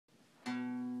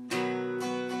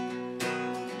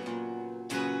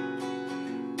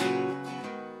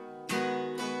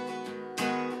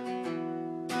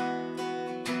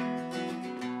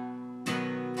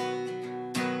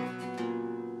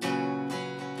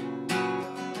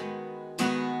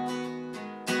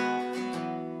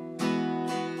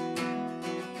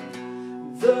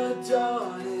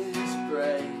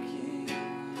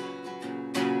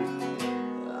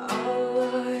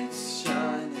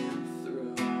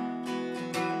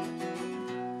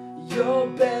You're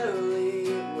barely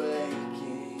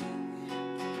waking,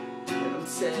 and I'm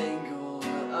tangled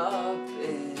up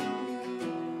in you.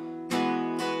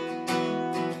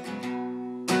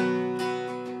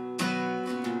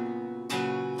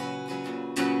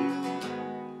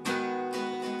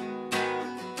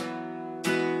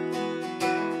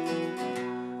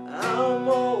 I'm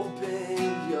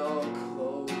hoping you're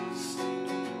close,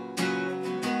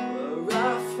 where I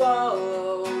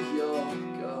follow your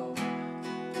go.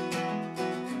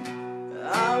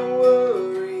 I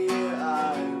worry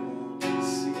I won't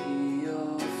see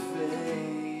your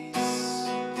face.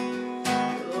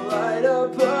 Light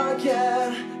up again,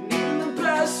 needing the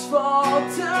best fall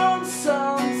down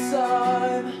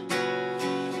sometime,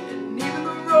 and even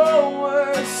the wrong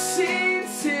words seem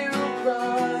to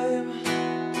rhyme.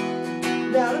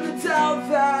 Out of the doubt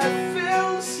that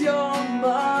fills your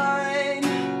mind,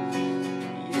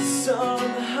 you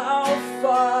somehow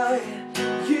find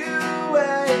you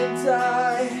and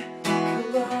I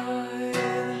collide.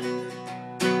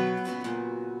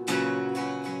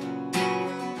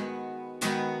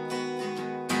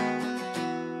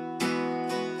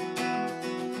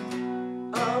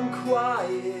 I'm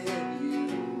quiet, you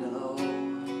know.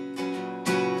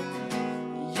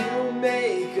 You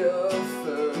make a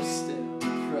first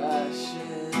impression.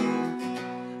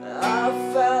 I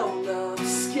found I'm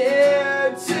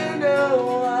scared to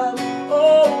know I'm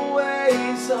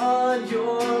always on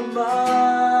your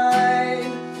mind,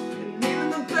 and even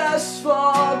the best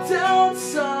fall down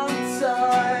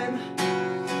sometime,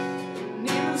 and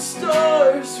even the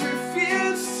stars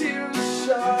refuse to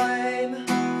shine.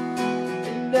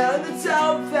 And now the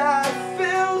doubt that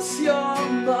fills your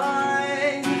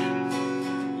mind,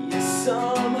 you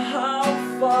somehow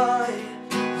find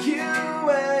you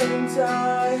and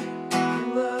I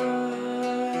collide.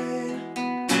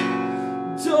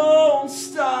 Don't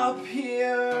stop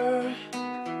here,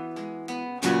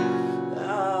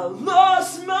 I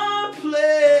lost my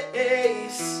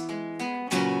place,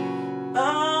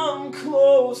 I'm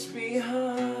close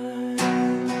behind.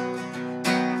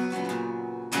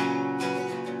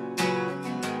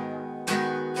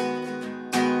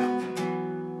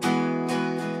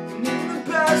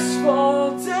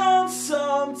 Fall down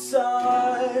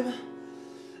sometime,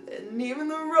 and even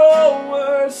the wrong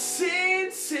words seem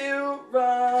to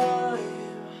rhyme.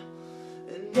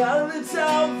 And out of the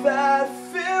doubt that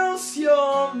fills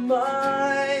your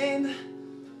mind,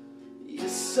 you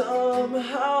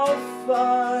somehow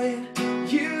find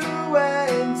you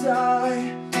and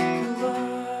I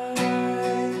collide.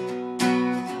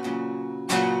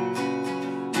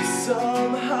 You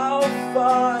somehow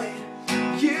find